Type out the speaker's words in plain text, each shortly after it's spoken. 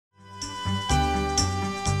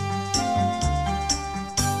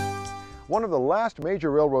One of the last major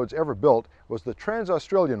railroads ever built was the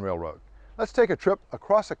Trans-Australian Railroad. Let's take a trip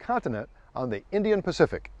across a continent on the Indian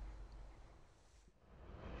Pacific.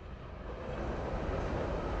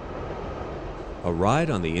 A ride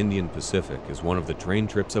on the Indian Pacific is one of the train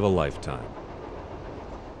trips of a lifetime.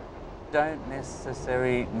 You don't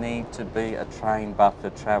necessarily need to be a train buff to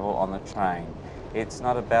travel on the train. It's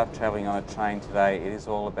not about travelling on a train today, it is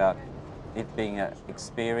all about it being an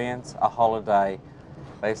experience, a holiday.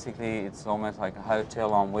 Basically, it's almost like a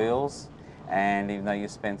hotel on wheels, and even though you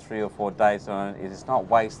spend 3 or 4 days on it, it is not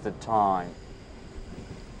wasted time.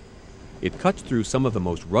 It cuts through some of the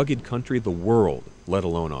most rugged country the world, let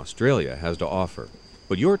alone Australia, has to offer.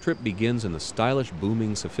 But your trip begins in the stylish,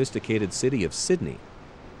 booming, sophisticated city of Sydney.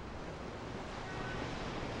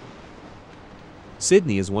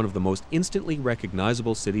 Sydney is one of the most instantly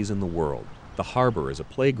recognizable cities in the world. The harbor is a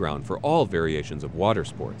playground for all variations of water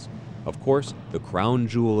sports. Of course, the crown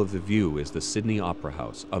jewel of the view is the Sydney Opera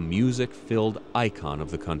House, a music-filled icon of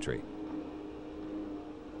the country.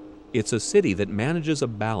 It's a city that manages a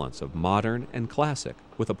balance of modern and classic,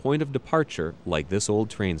 with a point of departure like this old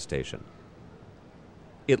train station.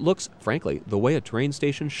 It looks, frankly, the way a train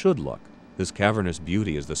station should look. This cavernous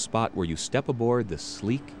beauty is the spot where you step aboard the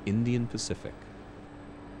sleek Indian Pacific.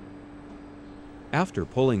 After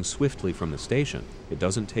pulling swiftly from the station, it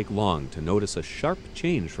doesn't take long to notice a sharp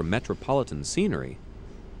change from metropolitan scenery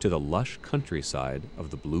to the lush countryside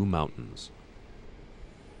of the Blue Mountains.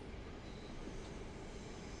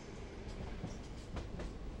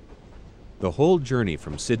 The whole journey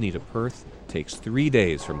from Sydney to Perth takes 3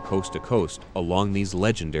 days from coast to coast along these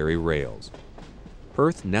legendary rails.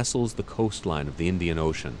 Perth nestles the coastline of the Indian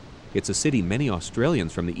Ocean. It's a city many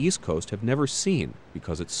Australians from the East Coast have never seen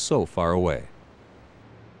because it's so far away.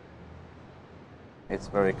 It's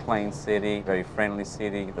a very clean city, very friendly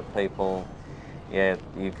city. The people, yeah,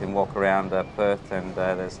 you can walk around Perth and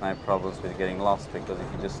there's no problems with getting lost, because if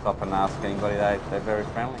you just stop and ask anybody, they're very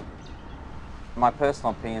friendly. My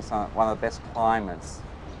personal opinion, it's one of the best climates.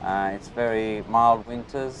 It's very mild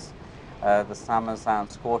winters, the summers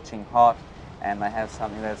aren't scorching hot, and they have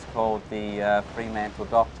something that's called the Fremantle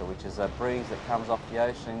Doctor, which is a breeze that comes off the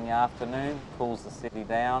ocean in the afternoon, cools the city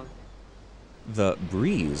down. The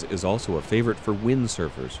breeze is also a favorite for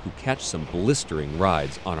windsurfers who catch some blistering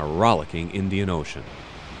rides on a rollicking Indian Ocean.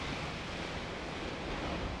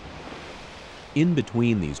 In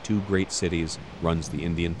between these two great cities runs the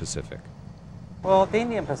Indian Pacific. Well, the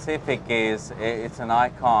Indian Pacific it's an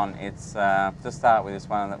icon. It's, to start with, it's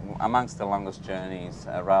one of the, amongst the longest journeys,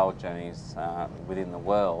 rail journeys within the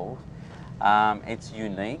world. It's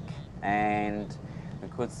unique, and we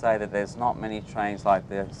could say that there's not many trains like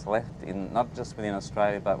this left, not just within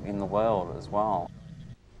Australia, but in the world as well.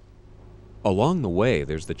 Along the way,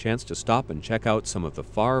 there's the chance to stop and check out some of the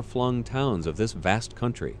far-flung towns of this vast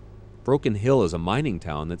country. Broken Hill is a mining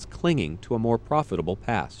town that's clinging to a more profitable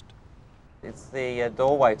past. It's the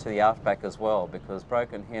doorway to the outback as well, because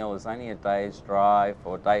Broken Hill is only a day's drive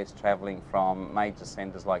or days travelling from major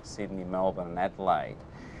centres like Sydney, Melbourne and Adelaide.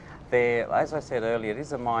 There, as I said earlier, it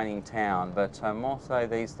is a mining town, but more so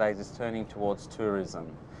these days it's turning towards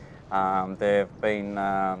tourism. There have been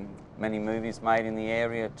many movies made in the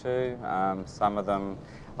area too, some of them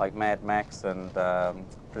like Mad Max and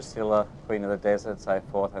Priscilla, Queen of the Desert, so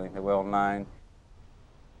forth. I think they're well known.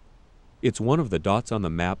 It's one of the dots on the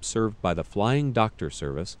map served by the Flying Doctor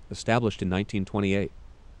Service, established in 1928.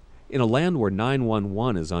 In a land where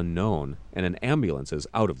 911 is unknown and an ambulance is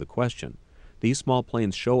out of the question, these small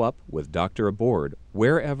planes show up with doctor aboard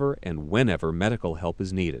wherever and whenever medical help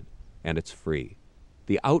is needed, and it's free.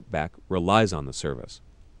 The Outback relies on the service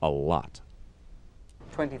a lot.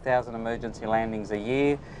 20,000 emergency landings a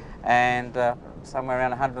year, and somewhere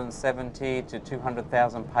around 170 to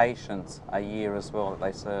 200,000 patients a year as well that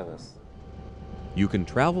they service. You can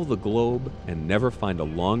travel the globe and never find a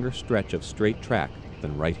longer stretch of straight track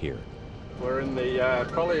than right here. We're in the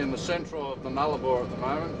probably in the central of the Nullarbor at the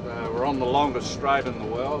moment. We're on the longest strait in the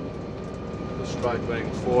world, the strait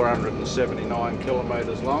being 479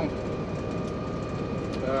 kilometres long.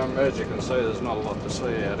 As you can see, there's not a lot to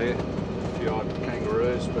see out here. A few odd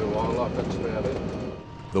kangaroos, a bit of wildlife, that's about it.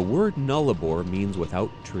 The word Nullarbor means without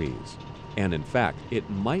trees, and in fact, it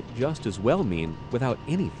might just as well mean without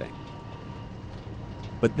anything.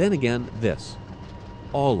 But then again,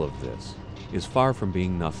 all of this, is far from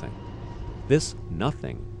being nothing. This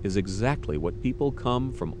nothing is exactly what people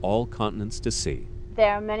come from all continents to see.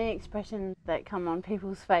 There are many expressions that come on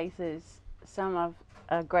people's faces. Some of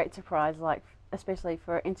a great surprise, like especially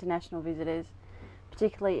for international visitors,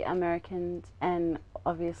 particularly Americans and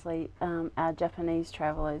obviously our Japanese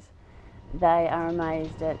travellers. They are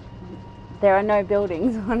amazed at There are no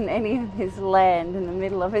buildings on any of this land in the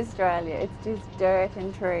middle of Australia. It's just dirt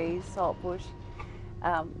and trees, saltbush,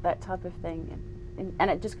 that type of thing. And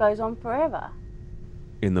it just goes on forever.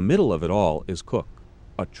 In the middle of it all is Cook,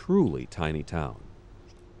 a truly tiny town.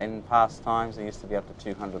 In past times, there used to be up to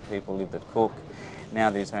 200 people lived at Cook. Now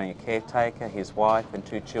there's only a caretaker, his wife and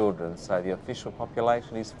 2 children, so the official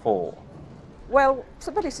population is 4. Well,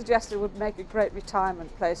 somebody suggested it would make a great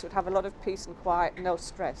retirement place. It would have a lot of peace and quiet, no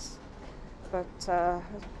stress. But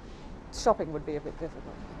shopping would be a bit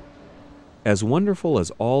difficult. As wonderful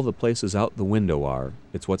as all the places out the window are,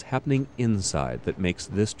 it's what's happening inside that makes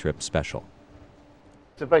this trip special.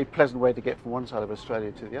 It's a very pleasant way to get from one side of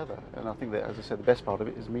Australia to the other, and I think that, as I said, the best part of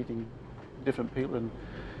it is meeting different people and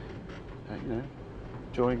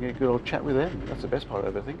enjoying a good old chat with them. That's the best part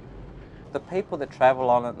of it, I think. The people that travel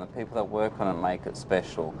on it and the people that work on it make it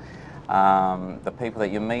special. The people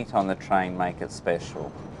that you meet on the train make it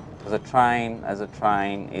special. As a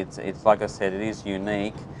train, it's like I said, it is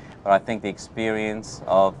unique, but I think the experience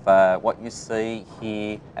of what you see,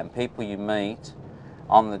 hear, and people you meet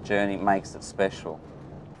on the journey makes it special.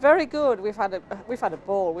 Very good. We've had a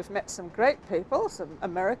ball. We've met some great people, some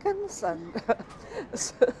Americans and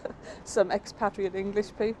some expatriate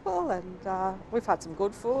English people, and we've had some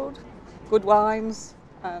good food, good wines,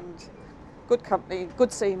 and good company,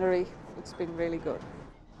 good scenery. It's been really good.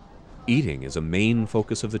 Eating is a main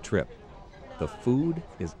focus of the trip. The food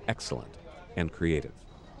is excellent and creative.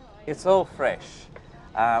 It's all fresh.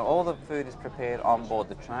 All the food is prepared on board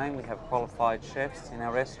the train. We have qualified chefs in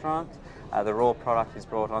our restaurant. The raw product is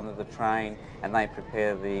brought onto the train and they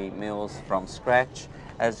prepare the meals from scratch.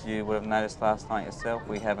 As you would have noticed last night yourself,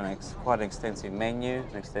 we have quite an extensive menu,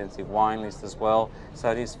 an extensive wine list as well. So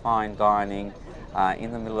it is fine dining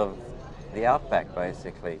in the middle of the outback,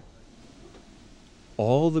 basically.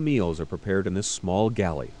 All the meals are prepared in this small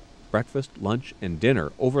galley. Breakfast, lunch, and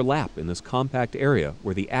dinner overlap in this compact area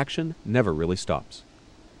where the action never really stops.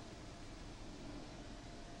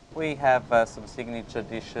 We have some signature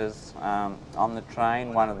dishes on the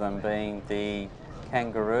train, one of them being the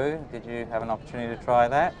kangaroo. Did you have an opportunity to try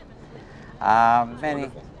that?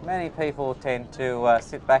 Many people tend to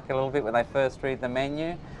sit back a little bit when they first read the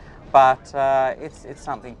menu, but it's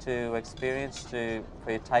something to experience for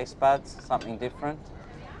your taste buds, something different,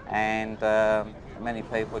 and many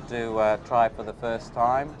people do try it for the first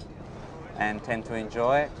time and tend to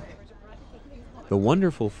enjoy it. The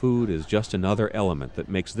wonderful food is just another element that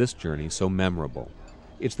makes this journey so memorable.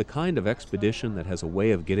 It's the kind of expedition that has a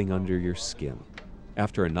way of getting under your skin.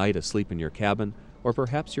 After a night asleep in your cabin, or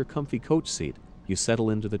perhaps your comfy coach seat, you settle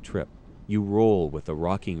into the trip. You roll with the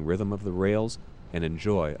rocking rhythm of the rails and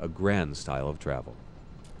enjoy a grand style of travel.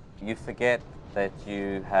 You forget that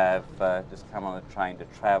you have just come on a train to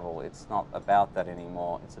travel. It's not about that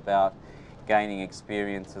anymore. It's about gaining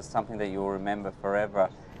experiences, something that you'll remember forever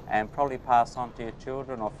and probably pass on to your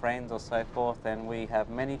children or friends or so forth. And we have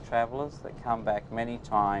many travellers that come back many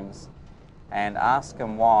times and ask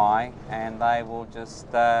them why, and they will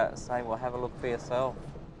just say, well, have a look for yourself.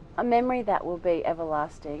 A memory that will be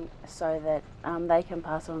everlasting, so that they can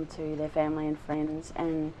pass on to their family and friends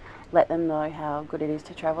and let them know how good it is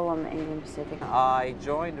to travel on the Indian Pacific.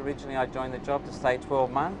 Originally I joined the job to stay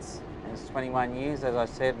 12 months, and it's 21 years as I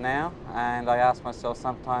said now, and I ask myself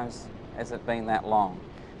sometimes, has it been that long?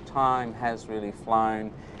 Time has really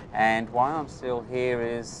flown, and why I'm still here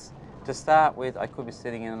is, to start with, I could be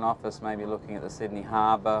sitting in an office maybe looking at the Sydney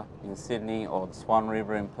Harbour in Sydney or the Swan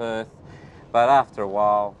River in Perth, but after a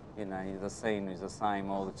while, you know, the scenery is the same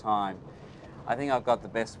all the time. I think I've got the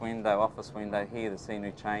best office window here. The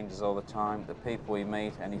scenery changes all the time, the people we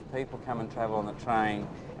meet, and if people come and travel on the train,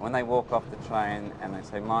 and when they walk off the train and they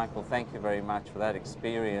say, Michael, thank you very much for that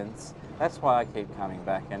experience, that's why I keep coming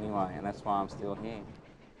back anyway, and that's why I'm still here.